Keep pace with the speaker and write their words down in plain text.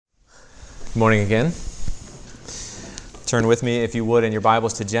Good morning again. Turn with me, if you would, in your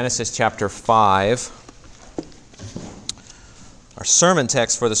Bibles to Genesis chapter 5. Our sermon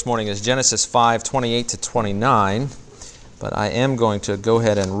text for this morning is Genesis 5, 28 to 29, but I am going to go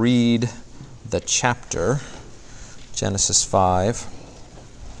ahead and read the chapter, Genesis 5.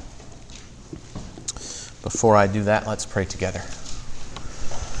 Before I do that, let's pray together.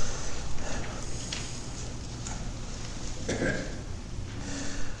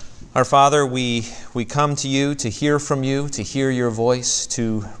 Our Father, we come to you to hear from you, to hear your voice,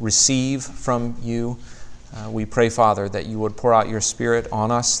 to receive from you. We pray, Father, that you would pour out your Spirit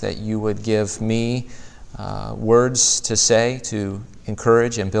on us, that you would give me words to say, to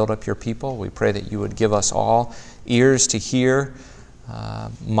encourage and build up your people. We pray that you would give us all ears to hear,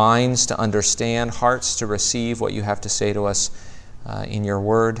 minds to understand, hearts to receive what you have to say to us in your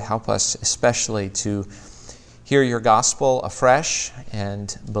word. Help us especially to hear your gospel afresh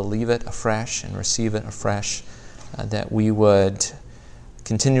and believe it afresh and receive it afresh, that we would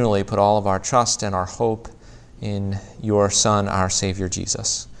continually put all of our trust and our hope in your Son, our Savior,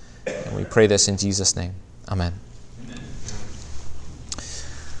 Jesus. And we pray this in Jesus' name. Amen.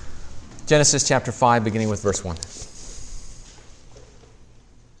 Genesis chapter 5, beginning with verse 1.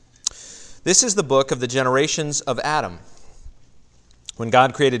 This is the book of the generations of Adam. When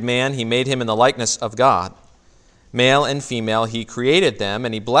God created man, he made him in the likeness of God. Male and female, he created them,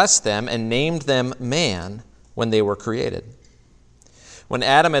 and he blessed them and named them man when they were created. When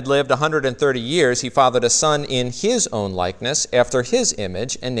Adam had lived 130 years, he fathered a son in his own likeness, after his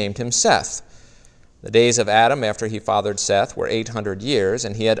image, and named him Seth. The days of Adam after he fathered Seth were 800 years,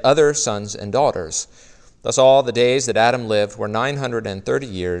 and he had other sons and daughters. Thus all the days that Adam lived were 930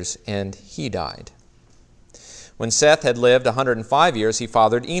 years, and he died. When Seth had lived 105 years, he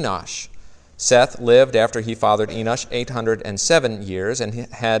fathered Enosh. Seth lived after he fathered Enosh 807 years and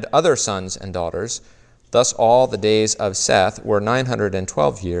had other sons and daughters. Thus all the days of Seth were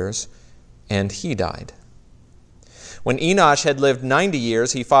 912 years, and he died. When Enosh had lived 90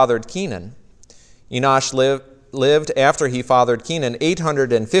 years, he fathered Kenan. Enosh lived after he fathered Kenan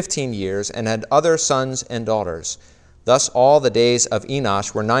 815 years and had other sons and daughters. Thus all the days of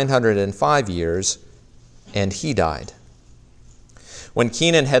Enosh were 905 years, and he died. When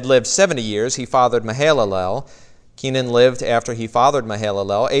Kenan had lived 70 years, he fathered Mahalalel. Kenan lived after he fathered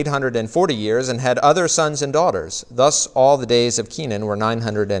Mahalalel 840 years and had other sons and daughters. Thus all the days of Kenan were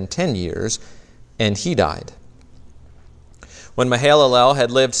 910 years, and he died. When Mahalalel had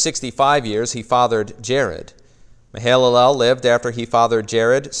lived 65 years, he fathered Jared. Mahalalel lived after he fathered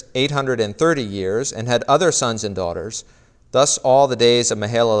Jared 830 years and had other sons and daughters. Thus all the days of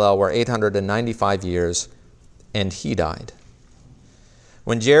Mahalalel were 895 years, and he died.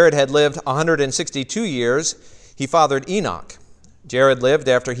 When Jared had lived 162 years, he fathered Enoch. Jared lived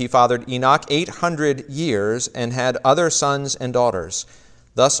after he fathered Enoch 800 years and had other sons and daughters.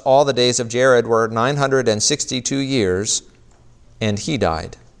 Thus all the days of Jared were 962 years, and he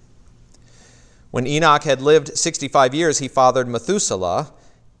died. When Enoch had lived 65 years, he fathered Methuselah.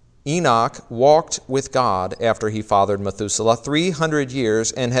 Enoch walked with God after he fathered Methuselah 300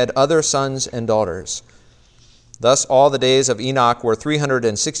 years and had other sons and daughters. Thus all the days of Enoch were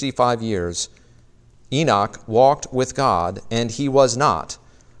 365 years. Enoch walked with God, and he was not,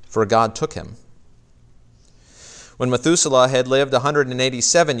 for God took him. When Methuselah had lived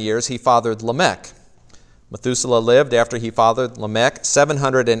 187 years, he fathered Lamech. Methuselah lived after he fathered Lamech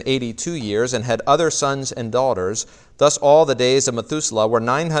 782 years and had other sons and daughters. Thus all the days of Methuselah were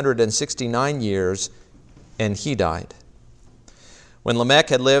 969 years, and he died. When Lamech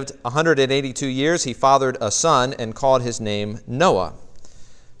had lived 182 years, he fathered a son and called his name Noah,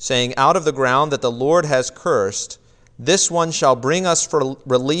 saying, "Out of the ground that the Lord has cursed, this one shall bring us for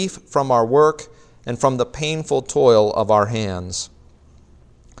relief from our work and from the painful toil of our hands."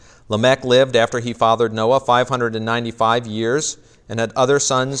 Lamech lived after he fathered Noah 595 years and had other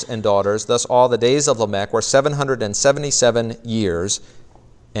sons and daughters. Thus all the days of Lamech were 777 years,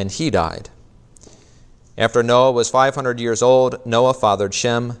 and he died. After Noah was 500 years old, Noah fathered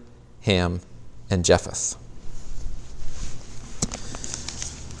Shem, Ham, and Japheth.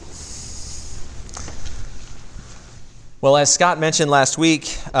 Well, as Scott mentioned last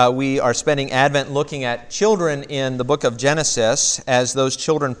week, we are spending Advent looking at children in the book of Genesis, as those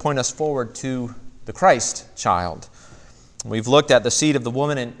children point us forward to the Christ child. We've looked at the seed of the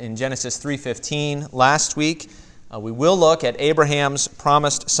woman in Genesis 3:15 last week. We will look at Abraham's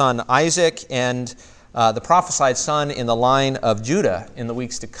promised son Isaac and the prophesied son in the line of Judah in the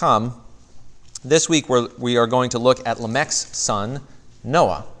weeks to come. This week we are going to look at Lamech's son,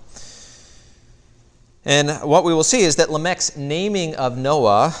 Noah. And what we will see is that Lamech's naming of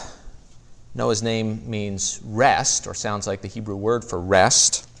Noah Noah's name means rest, or sounds like the Hebrew word for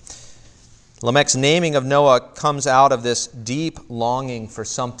rest. Lamech's naming of Noah comes out of this deep longing for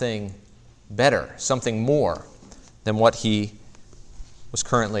something better, something more than what he was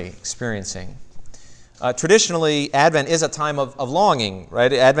currently experiencing. Traditionally, Advent is a time of longing,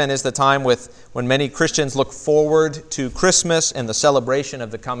 right? Advent is the time when many Christians look forward to Christmas and the celebration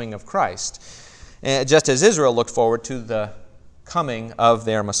of the coming of Christ, just as Israel looked forward to the coming of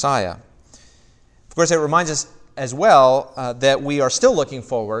their Messiah. Of course, it reminds us as well that we are still looking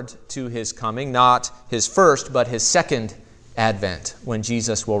forward to his coming, not his first, but his second advent, when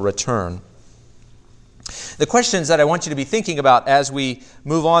Jesus will return. The questions that I want you to be thinking about as we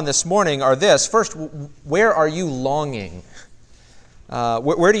move on this morning are this. First, where are you longing?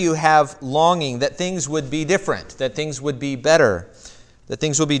 Where do you have longing that things would be different, that things would be better, that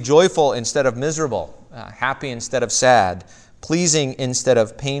things would be joyful instead of miserable, happy instead of sad, pleasing instead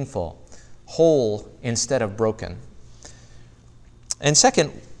of painful, whole instead of broken? And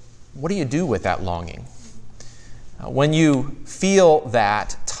second, what do you do with that longing? When you feel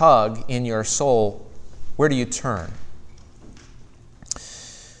that tug in your soul, where do you turn?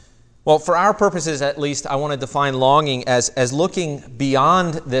 Well, for our purposes at least, I want to define longing as looking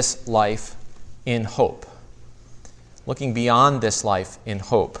beyond this life in hope. Looking beyond this life in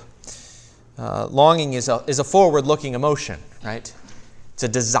hope. Longing is a forward-looking emotion, right? It's a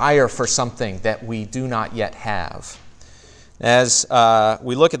desire for something that we do not yet have. As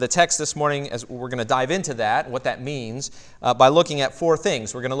we look at the text this morning, as we're going to dive into that, what that means, by looking at four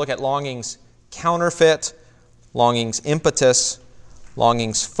things. We're going to look at longing's counterfeit, longing's impetus,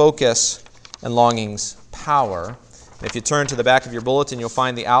 longing's focus, and longing's power. And if you turn to the back of your bulletin, you'll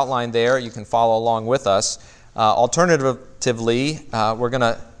find the outline there. You can follow along with us. Alternatively, we're going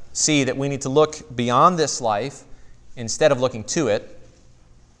to see that we need to look beyond this life instead of looking to it.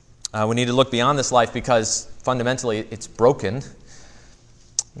 We need to look beyond this life because fundamentally it's broken.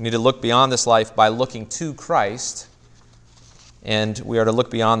 We need to look beyond this life by looking to Christ. And we are to look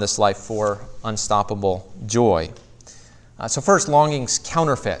beyond this life for unstoppable joy. So first, longing's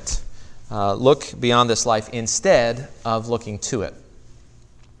counterfeit. Look beyond this life instead of looking to it.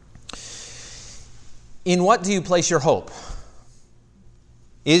 In what do you place your hope?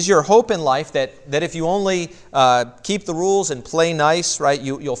 Is your hope in life that if you only keep the rules and play nice, right,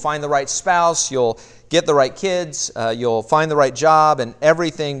 you'll find the right spouse, you'll get the right kids, you'll find the right job, and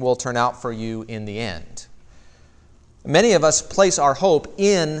everything will turn out for you in the end? Many of us place our hope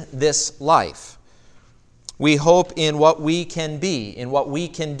in this life. We hope in what we can be, in what we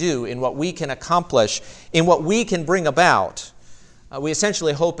can do, in what we can accomplish, in what we can bring about. We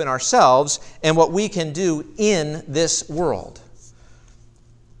essentially hope in ourselves and what we can do in this world.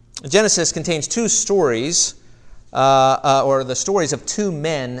 Genesis contains two stories, or the stories of two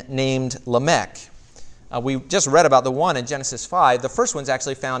men named Lamech. We just read about the one in Genesis 5. The first one's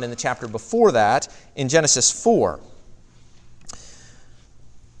actually found in the chapter before that, in Genesis 4.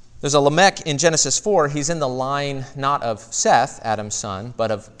 There's a Lamech in Genesis 4. He's in the line not of Seth, Adam's son, but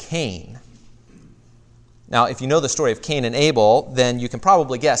of Cain. Now, if you know the story of Cain and Abel, then you can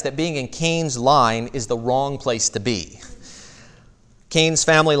probably guess that being in Cain's line is the wrong place to be. Cain's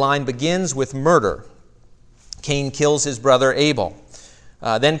family line begins with murder. Cain kills his brother Abel.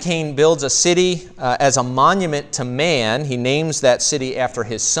 Then Cain builds a city as a monument to man. He names that city after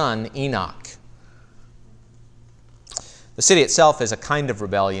his son Enoch. The city itself is a kind of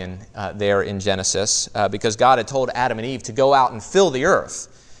rebellion there in Genesis because God had told Adam and Eve to go out and fill the earth,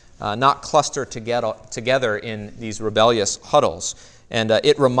 not cluster together in these rebellious huddles. And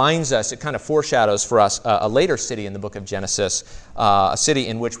it reminds us, it kind of foreshadows for us a later city in the book of Genesis, a city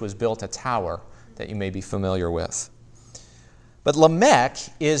in which was built a tower that you may be familiar with. But Lamech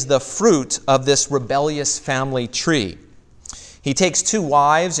is the fruit of this rebellious family tree. He takes two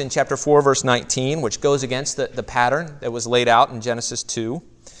wives in chapter 4, verse 19, which goes against the pattern that was laid out in Genesis 2.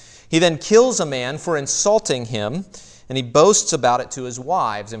 He then kills a man for insulting him, and he boasts about it to his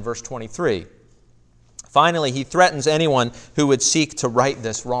wives in verse 23. Finally, he threatens anyone who would seek to right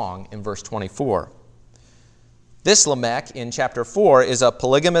this wrong in verse 24. This Lamech in chapter 4 is a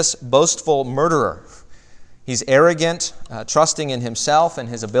polygamous, boastful murderer. He's arrogant, trusting in himself and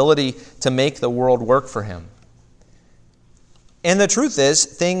his ability to make the world work for him. And the truth is,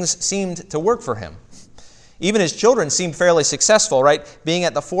 things seemed to work for him. Even his children seemed fairly successful, right? Being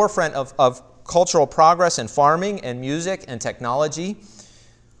at the forefront of cultural progress in farming and music and technology.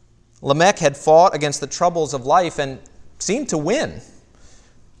 Lamech had fought against the troubles of life and seemed to win.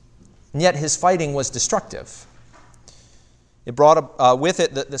 And yet his fighting was destructive. It brought with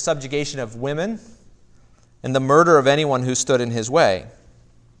it the subjugation of women and the murder of anyone who stood in his way.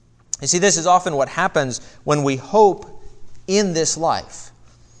 You see, this is often what happens when we hope in this life.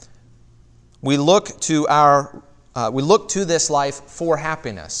 We look to this life for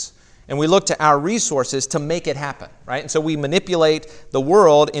happiness, and we look to our resources to make it happen, right? And so we manipulate the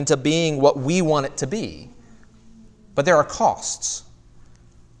world into being what we want it to be. But there are costs.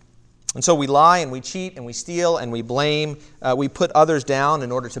 And so we lie and we cheat and we steal and we blame. We put others down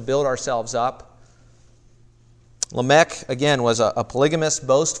in order to build ourselves up. Lamech, again, was a polygamous,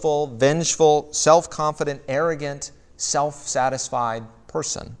 boastful, vengeful, self-confident, arrogant, self-satisfied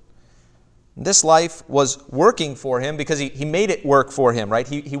person. This life was working for him because he made it work for him, right?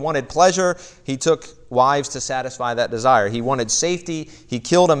 He wanted pleasure. He took wives to satisfy that desire. He wanted safety. He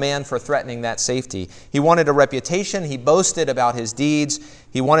killed a man for threatening that safety. He wanted a reputation. He boasted about his deeds.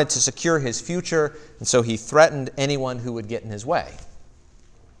 He wanted to secure his future, and so he threatened anyone who would get in his way.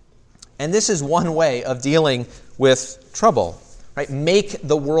 And this is one way of dealing with trouble, right? Make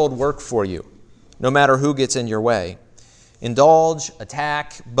the world work for you, no matter who gets in your way. Indulge,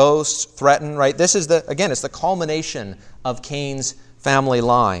 attack, boast, threaten, right? This is it's the culmination of Cain's family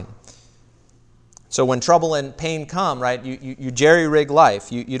line. So when trouble and pain come, right, you jerry-rig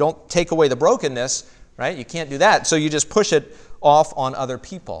life. You don't take away the brokenness, right? You can't do that. So you just push it off on other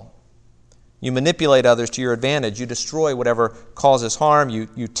people. You manipulate others to your advantage. You destroy whatever causes harm.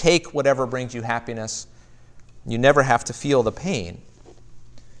 You take whatever brings you happiness. You never have to feel the pain.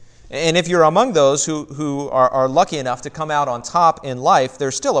 And if you're among those who are lucky enough to come out on top in life,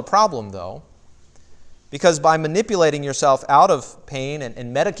 there's still a problem, though. Because by manipulating yourself out of pain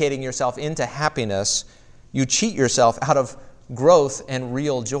and medicating yourself into happiness, you cheat yourself out of growth and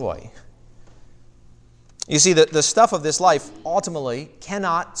real joy. You see, the stuff of this life ultimately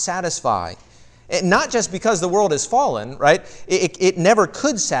cannot satisfy. Not just because the world is fallen, right? It never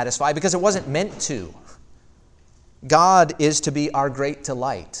could satisfy because it wasn't meant to. God is to be our great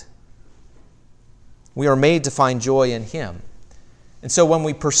delight. We are made to find joy in Him. And so when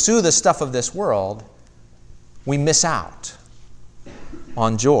we pursue the stuff of this world, we miss out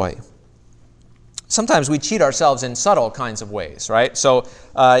on joy. Sometimes we cheat ourselves in subtle kinds of ways, right? So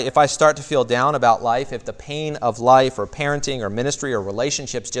if I start to feel down about life, if the pain of life or parenting or ministry or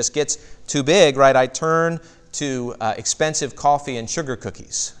relationships just gets too big, right, I turn to expensive coffee and sugar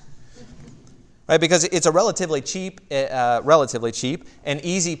cookies. Right? Because it's a relatively cheap and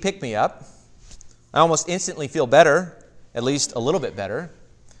easy pick-me-up. I almost instantly feel better, at least a little bit better.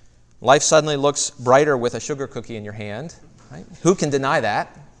 Life suddenly looks brighter with a sugar cookie in your hand. Right? Who can deny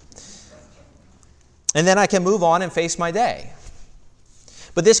that? And then I can move on and face my day.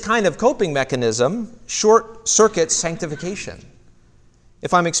 But this kind of coping mechanism short-circuits sanctification.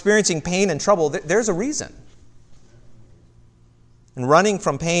 If I'm experiencing pain and trouble, there's a reason. And running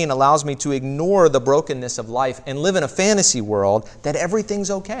from pain allows me to ignore the brokenness of life and live in a fantasy world that everything's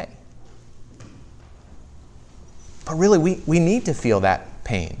okay. But really, we need to feel that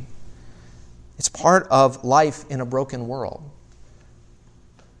pain. It's part of life in a broken world.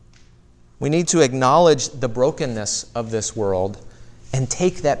 We need to acknowledge the brokenness of this world and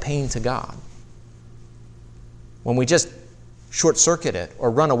take that pain to God. When we just short-circuit it or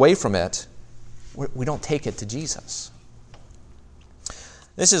run away from it, we don't take it to Jesus.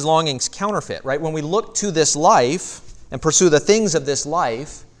 This is longing's counterfeit, right? When we look to this life and pursue the things of this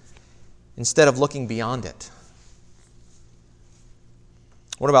life instead of looking beyond it.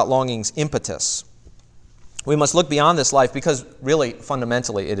 What about longing's impetus? We must look beyond this life because really,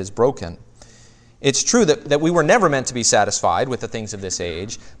 fundamentally, it is broken. It's true that we were never meant to be satisfied with the things of this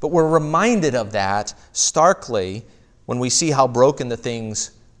age, but we're reminded of that starkly when we see how broken the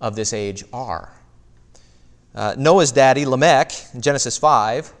things of this age are. Noah's daddy, Lamech, in Genesis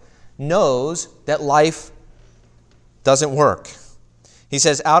 5, knows that life doesn't work. He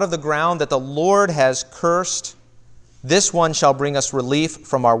says, "Out of the ground that the Lord has cursed, this one shall bring us relief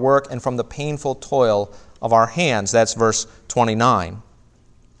from our work and from the painful toil of our hands." That's verse 29.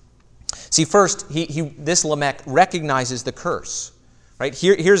 See, first, this Lamech recognizes the curse. Right?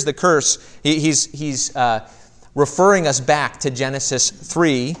 Here's the curse. He's referring us back to Genesis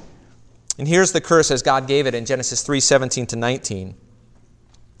 3. And here's the curse as God gave it in Genesis 3:17-19.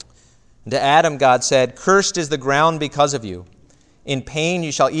 And to Adam God said, "Cursed is the ground because of you. In pain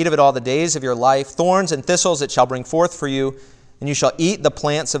you shall eat of it all the days of your life. Thorns and thistles it shall bring forth for you, and you shall eat the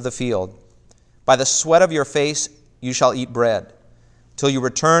plants of the field. By the sweat of your face you shall eat bread, till you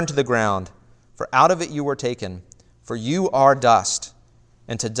return to the ground. For out of it you were taken. For you are dust,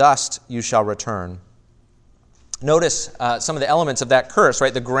 and to dust you shall return." Notice some of the elements of that curse,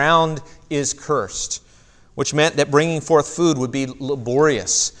 right? The ground is cursed, which meant that bringing forth food would be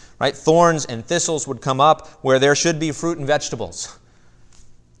laborious, right? Thorns and thistles would come up where there should be fruit and vegetables.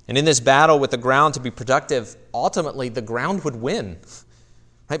 And in this battle with the ground to be productive, ultimately the ground would win.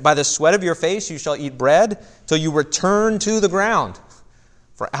 Right? By the sweat of your face you shall eat bread till you return to the ground.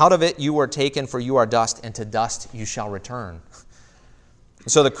 For out of it you were taken, for you are dust, and to dust you shall return.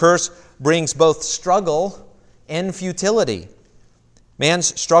 So the curse brings both struggle and futility.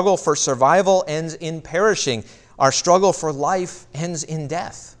 Man's struggle for survival ends in perishing. Our struggle for life ends in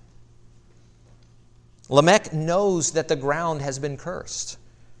death. Lamech knows that the ground has been cursed.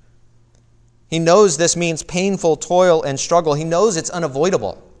 He knows this means painful toil and struggle. He knows it's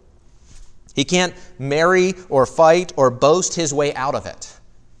unavoidable. He can't marry or fight or boast his way out of it.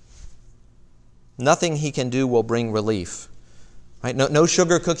 Nothing he can do will bring relief. Right? No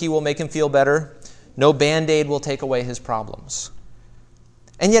sugar cookie will make him feel better. No Band-Aid will take away his problems.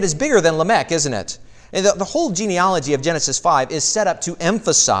 And yet it's bigger than Lamech, isn't it? And the whole genealogy of Genesis 5 is set up to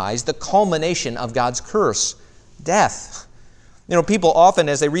emphasize the culmination of God's curse, death. You know, people often,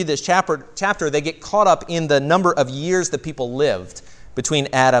 as they read this chapter, they get caught up in the number of years that people lived between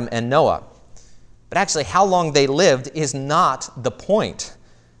Adam and Noah. But actually, how long they lived is not the point.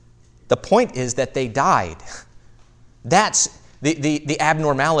 The point is that they died. That's the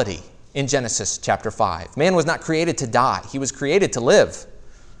abnormality in Genesis chapter 5. Man was not created to die. He was created to live.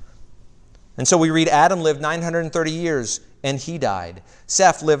 And so we read Adam lived 930 years and he died.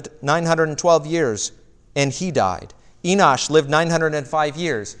 Seth lived 912 years and he died. Enosh lived 905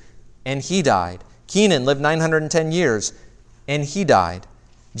 years and he died. Kenan lived 910 years and he died.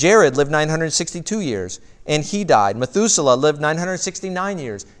 Jared lived 962 years and he died. Methuselah lived 969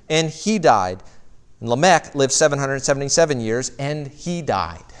 years and he died. And Lamech lived 777 years and he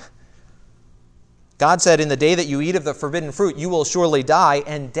died. God said, in the day that you eat of the forbidden fruit, you will surely die,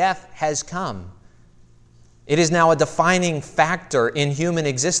 and death has come. It is now a defining factor in human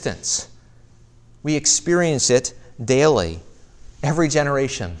existence. We experience it daily, every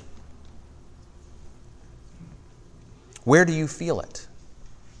generation. Where do you feel it?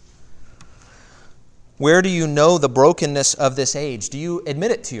 Where do you know the brokenness of this age? Do you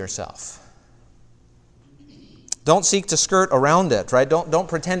admit it to yourself? Don't seek to skirt around it, right? Don't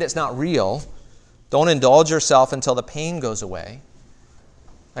pretend it's not real. Don't indulge yourself until the pain goes away.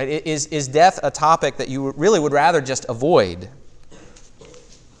 Right? Is death a topic that you really would rather just avoid?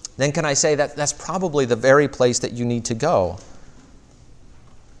 Then can I say that that's probably the very place that you need to go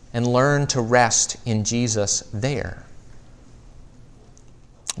and learn to rest in Jesus there.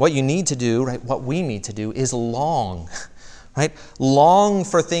 What you need to do, right, what we need to do is long, right? Long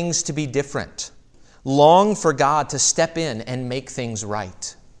for things to be different. Long for God to step in and make things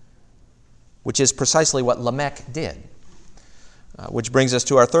right, which is precisely what Lamech did. Which brings us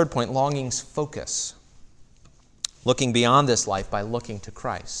to our third point, longing's focus. Looking beyond this life by looking to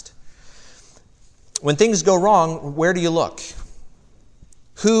Christ. When things go wrong, where do you look?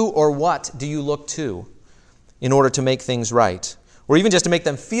 Who or what do you look to in order to make things right? Or even just to make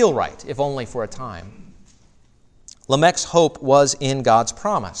them feel right, if only for a time. Lamech's hope was in God's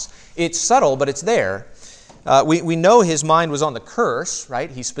promise. It's subtle, but it's there. We know his mind was on the curse,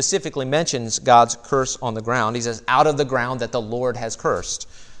 right? He specifically mentions God's curse on the ground. He says, out of the ground that the Lord has cursed.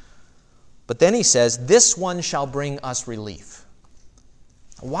 But then he says, this one shall bring us relief.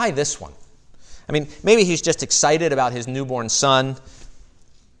 Why this one? I mean, maybe he's just excited about his newborn son.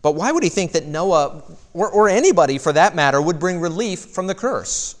 But why would he think that Noah, or anybody for that matter, would bring relief from the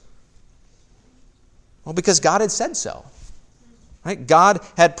curse? Well, because God had said so. Right? God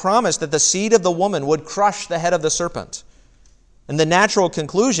had promised that the seed of the woman would crush the head of the serpent. And the natural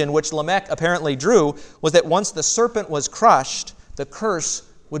conclusion, which Lamech apparently drew, was that once the serpent was crushed, the curse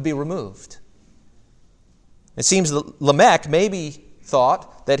would be removed. It seems Lamech maybe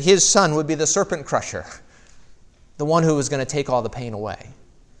thought that his son would be the serpent crusher, the one who was going to take all the pain away,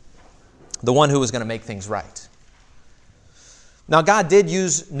 the one who was going to make things right. Now, God did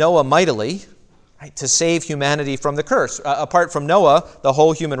use Noah mightily, right, to save humanity from the curse. Apart from Noah, the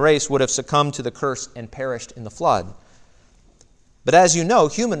whole human race would have succumbed to the curse and perished in the flood. But as you know,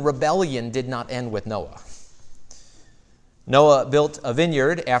 human rebellion did not end with Noah. Noah built a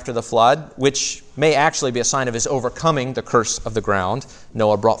vineyard after the flood, which may actually be a sign of his overcoming the curse of the ground.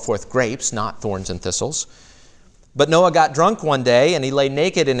 Noah brought forth grapes, not thorns and thistles. But Noah got drunk one day, and he lay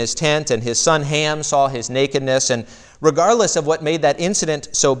naked in his tent, and his son Ham saw his nakedness. And regardless of what made that incident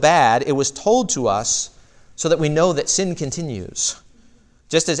so bad, it was told to us so that we know that sin continues.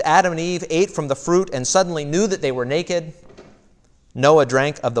 Just as Adam and Eve ate from the fruit and suddenly knew that they were naked, Noah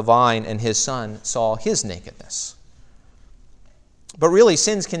drank of the vine, and his son saw his nakedness. But really,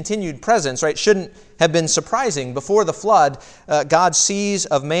 sin's continued presence, right, shouldn't have been surprising. Before the flood, God sees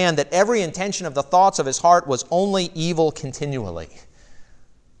of man that every intention of the thoughts of his heart was only evil continually.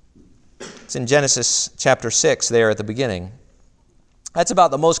 It's in Genesis chapter 6 there at the beginning. That's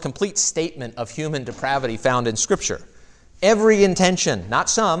about the most complete statement of human depravity found in Scripture. Every intention, not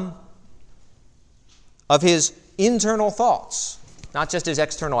some, of his internal thoughts, not just his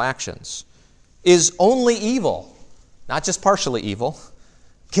external actions, is only evil, not just partially evil,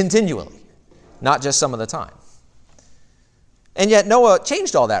 continually, not just some of the time. And yet Noah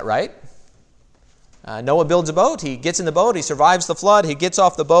changed all that, right? Noah builds a boat. He gets in the boat. He survives the flood. He gets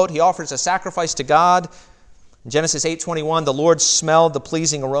off the boat. He offers a sacrifice to God. In Genesis 8:21, the Lord smelled the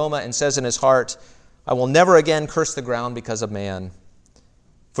pleasing aroma and says in his heart, I will never again curse the ground because of man,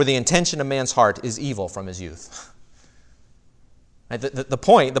 for the intention of man's heart is evil from his youth. The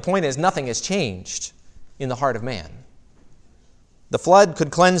point is nothing has changed in the heart of man. The flood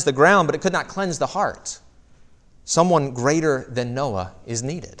could cleanse the ground, but it could not cleanse the heart. Someone greater than Noah is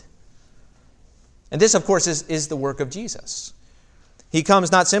needed. And this, of course, is the work of Jesus. He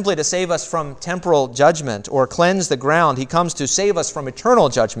comes not simply to save us from temporal judgment or cleanse the ground. He comes to save us from eternal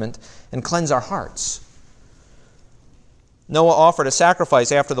judgment and cleanse our hearts. Noah offered a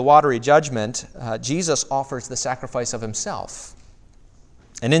sacrifice after the watery judgment. Jesus offers the sacrifice of himself.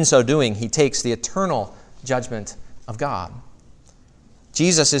 And in so doing, he takes the eternal judgment of God.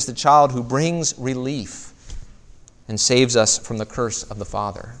 Jesus is the child who brings relief and saves us from the curse of the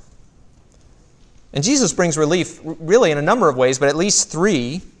Father. And Jesus brings relief really in a number of ways, but at least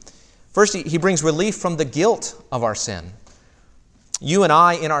three. First, he brings relief from the guilt of our sin. You and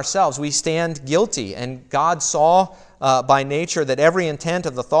I, in ourselves, we stand guilty, and God saw by nature that every intent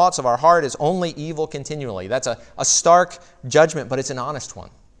of the thoughts of our heart is only evil continually. That's a stark judgment, but it's an honest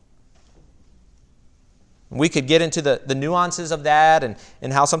one. We could get into the nuances of that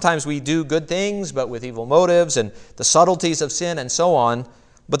and how sometimes we do good things, but with evil motives, and the subtleties of sin and so on.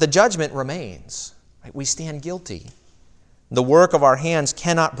 But the judgment remains. Right? We stand guilty. The work of our hands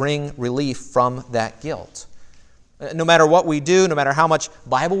cannot bring relief from that guilt. No matter what we do, no matter how much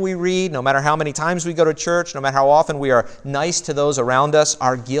Bible we read, no matter how many times we go to church, no matter how often we are nice to those around us,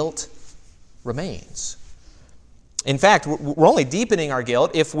 our guilt remains. In fact, we're only deepening our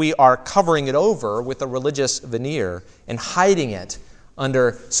guilt if we are covering it over with a religious veneer and hiding it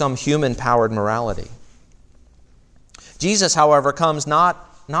under some human-powered morality. Jesus, however, comes not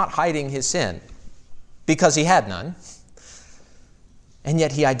hiding his sin, because he had none, and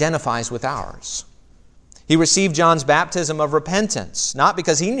yet he identifies with ours. He received John's baptism of repentance, not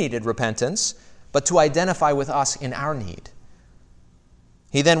because he needed repentance, but to identify with us in our need.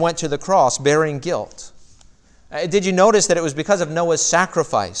 He then went to the cross bearing guilt. Did you notice that it was because of Noah's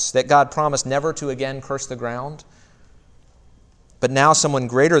sacrifice that God promised never to again curse the ground? But now someone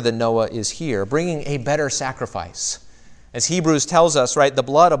greater than Noah is here, bringing a better sacrifice. As Hebrews tells us, right, the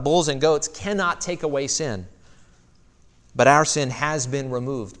blood of bulls and goats cannot take away sin. But our sin has been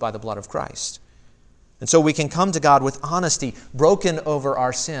removed by the blood of Christ. And so we can come to God with honesty, broken over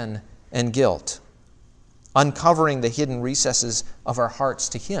our sin and guilt, uncovering the hidden recesses of our hearts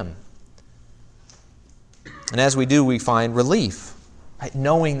to Him. And as we do, we find relief, right,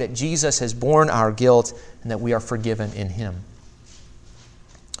 knowing that Jesus has borne our guilt and that we are forgiven in Him.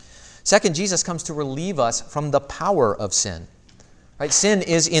 Second, Jesus comes to relieve us from the power of sin. Right? Sin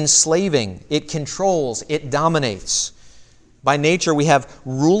is enslaving. It controls. It dominates. By nature, we have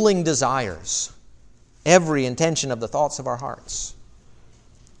ruling desires, every intention of the thoughts of our hearts.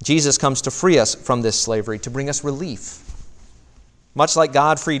 Jesus comes to free us from this slavery, to bring us relief. Much like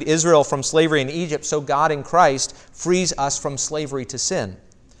God freed Israel from slavery in Egypt, so God in Christ frees us from slavery to sin.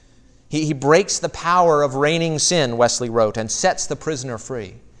 He breaks the power of reigning sin, Wesley wrote, and sets the prisoner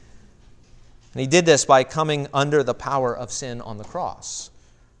free. And He did this by coming under the power of sin on the cross.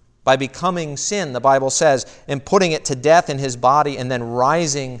 By becoming sin, the Bible says, and putting it to death in His body and then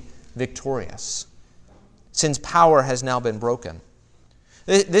rising victorious. Sin's power has now been broken.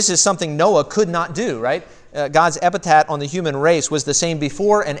 This is something Noah could not do, right? God's epithet on the human race was the same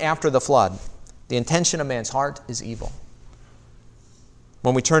before and after the flood. The intention of man's heart is evil.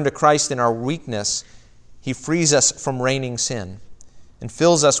 When we turn to Christ in our weakness, He frees us from reigning sin and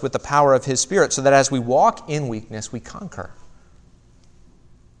fills us with the power of His Spirit so that as we walk in weakness, we conquer.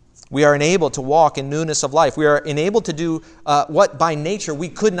 We are enabled to walk in newness of life. We are enabled to do what by nature we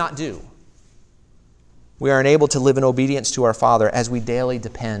could not do. We are enabled to live in obedience to our Father as we daily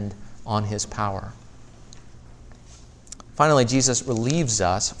depend on His power. Finally, Jesus relieves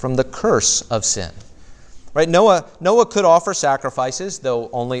us from the curse of sin. Right? Noah could offer sacrifices, though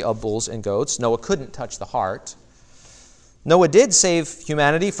only of bulls and goats. Noah couldn't touch the heart. Noah did save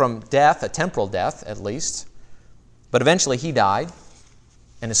humanity from death, a temporal death at least. But eventually he died,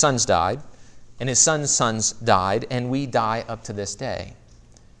 and his sons died, and his sons' sons died, and we die up to this day.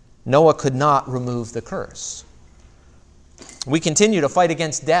 Noah could not remove the curse. We continue to fight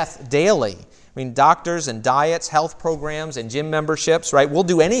against death daily. I mean, doctors and diets, health programs, and gym memberships, right? We'll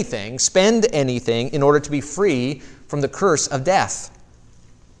do anything, spend anything in order to be free from the curse of death.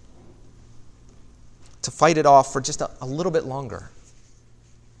 To fight it off for just a little bit longer.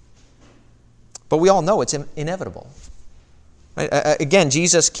 But we all know it's inevitable. Right? Again,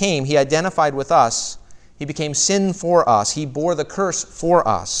 Jesus came. He identified with us. He became sin for us. He bore the curse for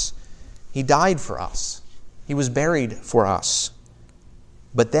us. He died for us. He was buried for us.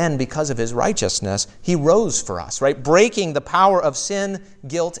 But then, because of his righteousness, he rose for us, right? Breaking the power of sin,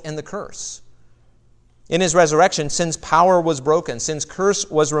 guilt, and the curse. In his resurrection, sin's power was broken. Sin's curse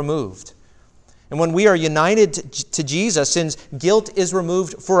was removed. And when we are united to Jesus, sin's guilt is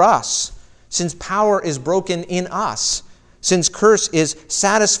removed for us. Sin's power is broken in us. Sin's curse is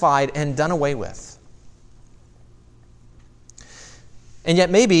satisfied and done away with. And yet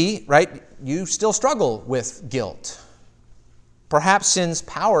maybe, right, you still struggle with guilt. Perhaps sin's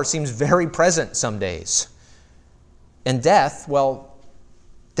power seems very present some days. And death, well,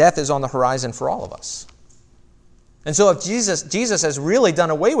 death is on the horizon for all of us. And so if Jesus has really done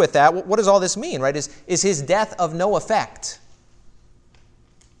away with that, what does all this mean, right? Is his death of no effect?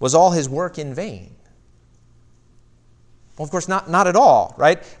 Was all his work in vain? Well, of course, not at all,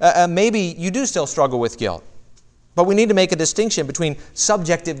 right? Maybe you do still struggle with guilt. But we need to make a distinction between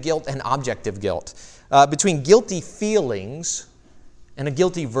subjective guilt and objective guilt. Between guilty feelings and a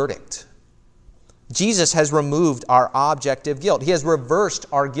guilty verdict. Jesus has removed our objective guilt. He has reversed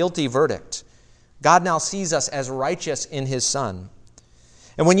our guilty verdict. God now sees us as righteous in his Son.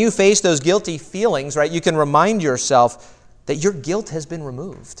 And when you face those guilty feelings, right, you can remind yourself that your guilt has been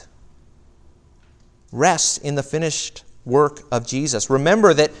removed. Rest in the finished work of Jesus.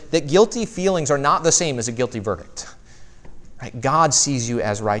 Remember that guilty feelings are not the same as a guilty verdict. Right? God sees you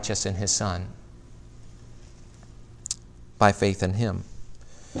as righteous in his Son by faith in him.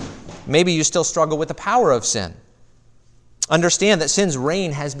 Maybe you still struggle with the power of sin. Understand that sin's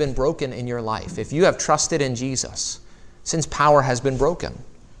reign has been broken in your life. If you have trusted in Jesus, sin's power has been broken.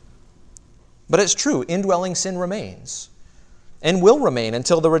 But it's true, indwelling sin remains and will remain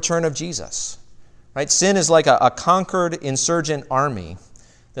until the return of Jesus. Right? Sin is like a conquered insurgent army,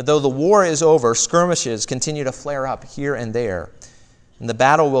 that though the war is over, skirmishes continue to flare up here and there. And the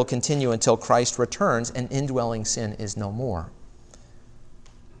battle will continue until Christ returns and indwelling sin is no more.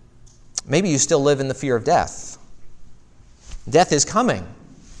 Maybe you still live in the fear of death. Death is coming,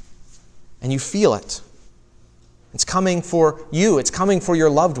 and you feel it. It's coming for you. It's coming for your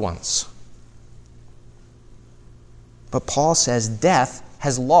loved ones. But Paul says death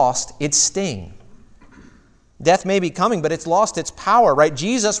has lost its sting. Death may be coming, but it's lost its power, right?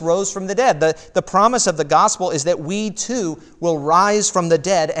 Jesus rose from the dead. The promise of the gospel is that we too will rise from the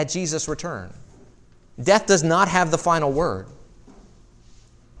dead at Jesus' return. Death does not have the final word.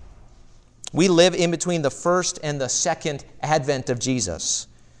 We live in between the first and the second advent of Jesus.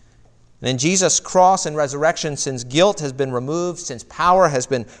 And in Jesus' cross and resurrection, since guilt has been removed, since power has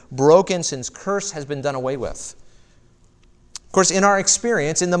been broken, since curse has been done away with. Of course, in our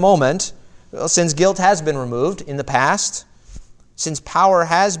experience, in the moment, since guilt has been removed in the past, since power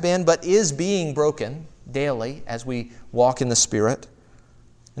has been but is being broken daily as we walk in the Spirit,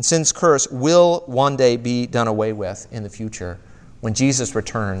 and since curse will one day be done away with in the future, when Jesus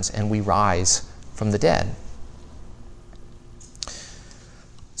returns and we rise from the dead.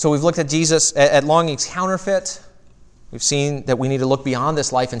 So we've looked at Jesus, at longing's counterfeit. We've seen that we need to look beyond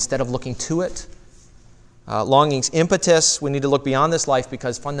this life instead of looking to it. Longing's impetus, we need to look beyond this life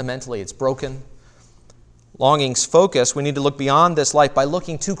because fundamentally it's broken. Longing's focus, we need to look beyond this life by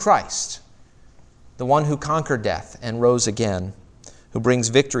looking to Christ, the one who conquered death and rose again, who brings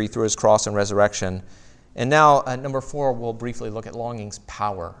victory through his cross and resurrection. And now, number 4, we'll briefly look at longing's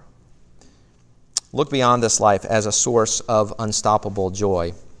power. Look beyond this life as a source of unstoppable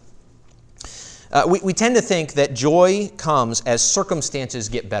joy. We tend to think that joy comes as circumstances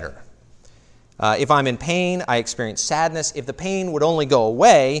get better. If I'm in pain, I experience sadness. If the pain would only go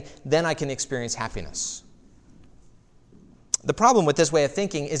away, then I can experience happiness. The problem with this way of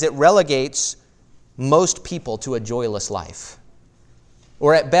thinking is it relegates most people to a joyless life,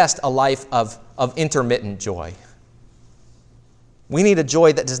 or at best, a life of intermittent joy. We need a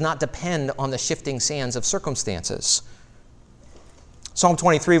joy that does not depend on the shifting sands of circumstances. Psalm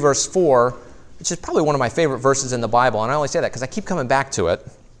 23, verse 4, which is probably one of my favorite verses in the Bible, and I only say that because I keep coming back to it.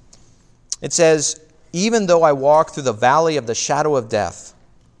 It says, "Even though I walk through the valley of the shadow of death,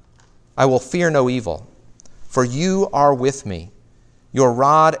 I will fear no evil, for you are with me. Your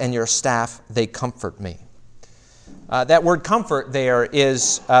rod and your staff, they comfort me." That word comfort there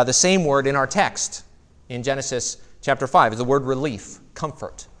is the same word in our text in Genesis chapter 5. It's the word relief,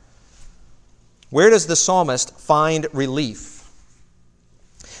 comfort. Where does the psalmist find relief?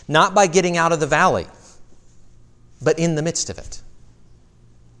 Not by getting out of the valley, but in the midst of it.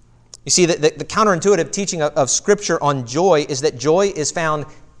 You see, the counterintuitive teaching of Scripture on joy is that joy is found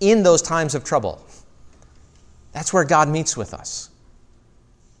in those times of trouble. That's where God meets with us.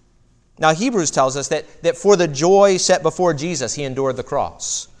 Now, Hebrews tells us that for the joy set before Jesus, he endured the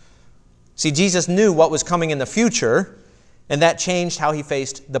cross. See, Jesus knew what was coming in the future, and that changed how he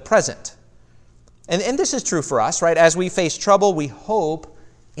faced the present. And this is true for us, right? As we face trouble, we hope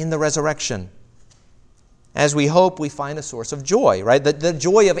in the resurrection. As we hope, we find a source of joy, right? The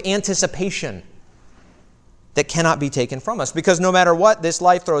joy of anticipation that cannot be taken from us. Because no matter what this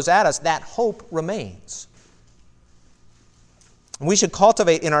life throws at us, that hope remains. And we should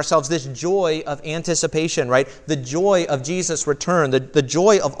cultivate in ourselves this joy of anticipation, right? The joy of Jesus' return, the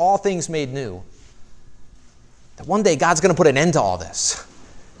joy of all things made new. That one day God's going to put an end to all this.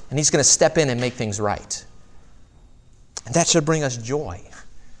 And he's going to step in and make things right. And that should bring us joy.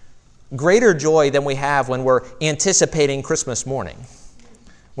 Greater joy than we have when we're anticipating Christmas morning,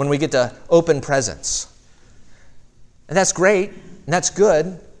 when we get to open presents. And that's great, and that's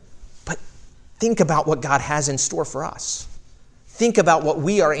good, but think about what God has in store for us. Think about what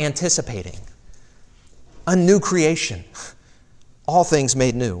we are anticipating. A new creation, all things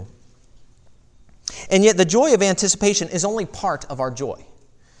made new. And yet the joy of anticipation is only part of our joy.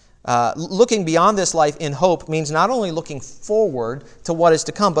 Looking beyond this life in hope means not only looking forward to what is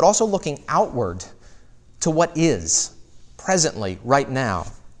to come, but also looking outward to what is presently, right now.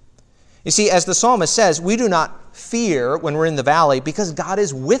 You see, as the psalmist says, we do not fear when we're in the valley because God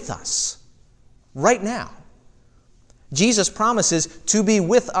is with us right now. Jesus promises to be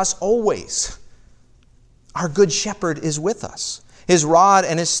with us always. Our good shepherd is with us. His rod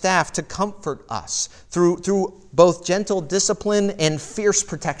and his staff to comfort us through both gentle discipline and fierce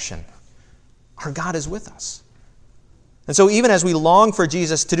protection. Our God is with us. And so even as we long for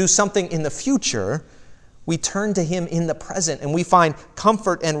Jesus to do something in the future, we turn to him in the present and we find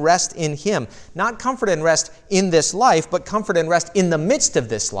comfort and rest in him. Not comfort and rest in this life, but comfort and rest in the midst of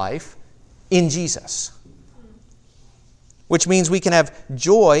this life in Jesus. Which means we can have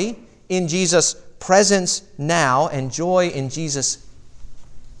joy in Jesus' presence now and joy in Jesus'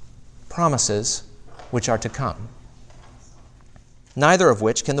 promises which are to come. Neither of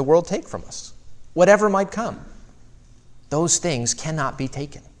which can the world take from us. Whatever might come, those things cannot be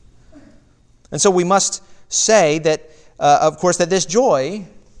taken. And so we must say that, of course, that this joy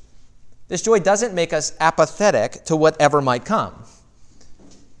doesn't make us apathetic to whatever might come.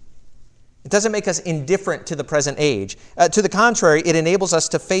 It doesn't make us indifferent to the present age. To the contrary, it enables us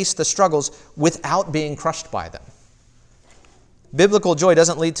to face the struggles without being crushed by them. Biblical joy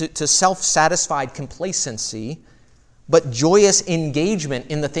doesn't lead to self-satisfied complacency, but joyous engagement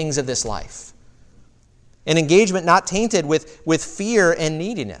in the things of this life. An engagement not tainted with fear and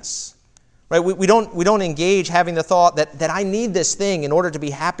neediness. Right? We don't engage having the thought that I need this thing in order to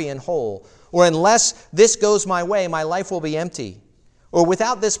be happy and whole, or unless this goes my way, my life will be empty. Or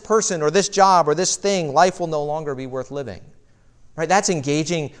without this person or this job or this thing, life will no longer be worth living. Right? That's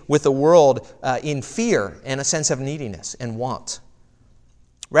engaging with the world in fear and a sense of neediness and want.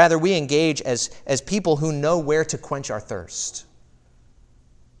 Rather, we engage as people who know where to quench our thirst,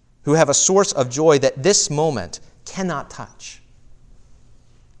 who have a source of joy that this moment cannot touch,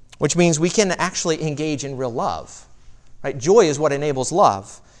 which means we can actually engage in real love. Right? Joy is what enables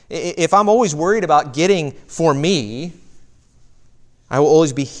love. If I'm always worried about getting for me, I will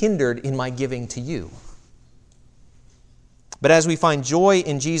always be hindered in my giving to you. But as we find joy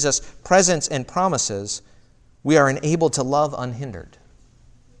in Jesus' presence and promises, we are enabled to love unhindered.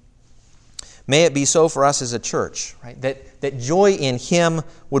 May it be so for us as a church, right? That joy in him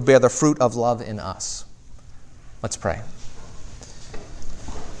would bear the fruit of love in us. Let's pray.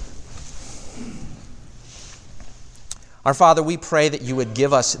 Our Father, we pray that you would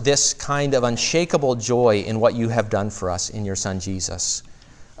give us this kind of unshakable joy in what you have done for us in your Son Jesus.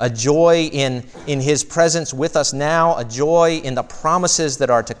 A joy in his presence with us now, a joy in the promises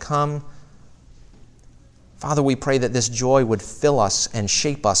that are to come. Father, we pray that this joy would fill us and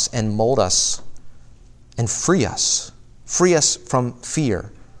shape us and mold us and free us. Free us from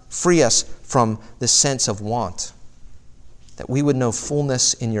fear. Free us from the sense of want. That we would know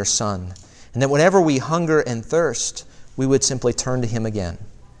fullness in your Son. And that whenever we hunger and thirst, we would simply turn to him again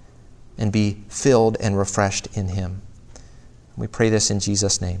and be filled and refreshed in him. We pray this in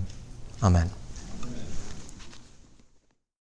Jesus' name. Amen.